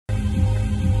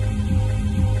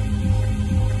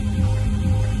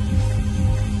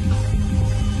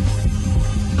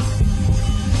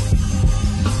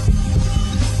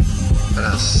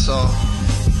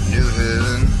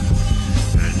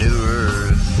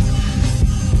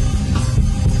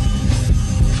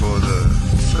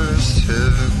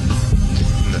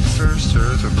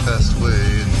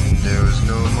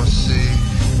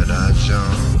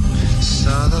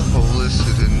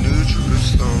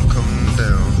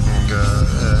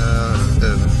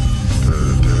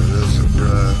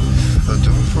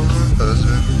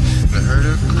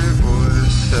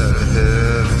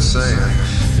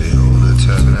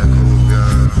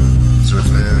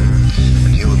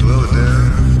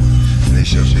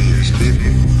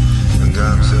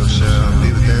God himself shall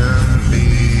be with them,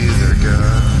 be their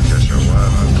God. God shall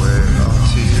wipe away all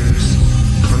tears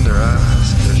from their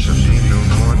eyes. There shall be no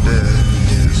more death,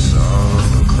 neither sorrow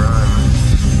nor crying,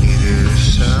 neither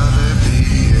shall there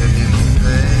be any more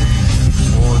pain,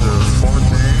 for the former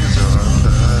things are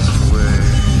passed away.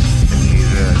 And he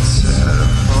that sat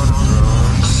upon the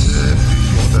throne said,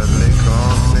 behold, I make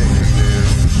all things new.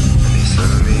 And he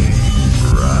said to me,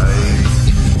 write,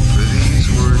 for these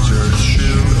words are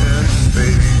true and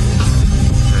faithful.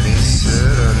 And he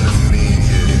said unto me,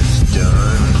 it is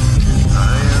done.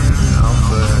 I am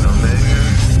Alpha and Omega,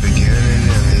 beginning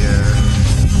and the end.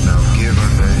 Now give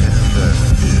unto him that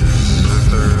is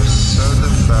athirst of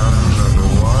the fountain of the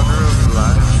water of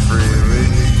life freely.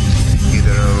 He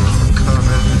that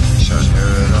overcometh shall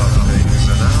inherit all things,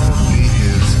 and I will be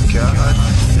his God,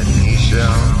 and he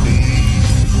shall be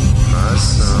my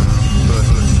son. But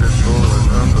the fearful and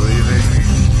unbelieving,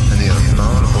 and the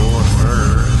abominable and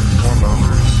murderers,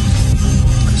 whoremongers,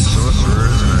 and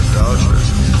sorcerers and idolaters,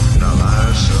 and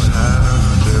idolaters shall have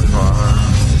their part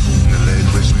in the lake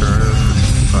which burneth with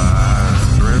fire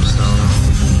and brimstone,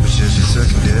 which is the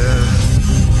second death.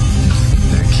 And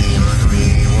there came unto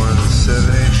me one of the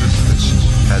seven angels which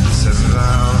had the seven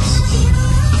vials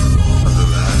of the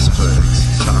last plagues.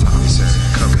 Talking to me, saying,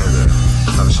 come hither,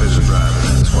 I will show you the bride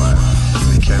and his wife.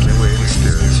 And he carried me away in the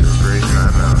spirit to a great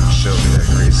high mountain, and showed me that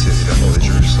great city, the holy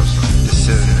Jerusalem,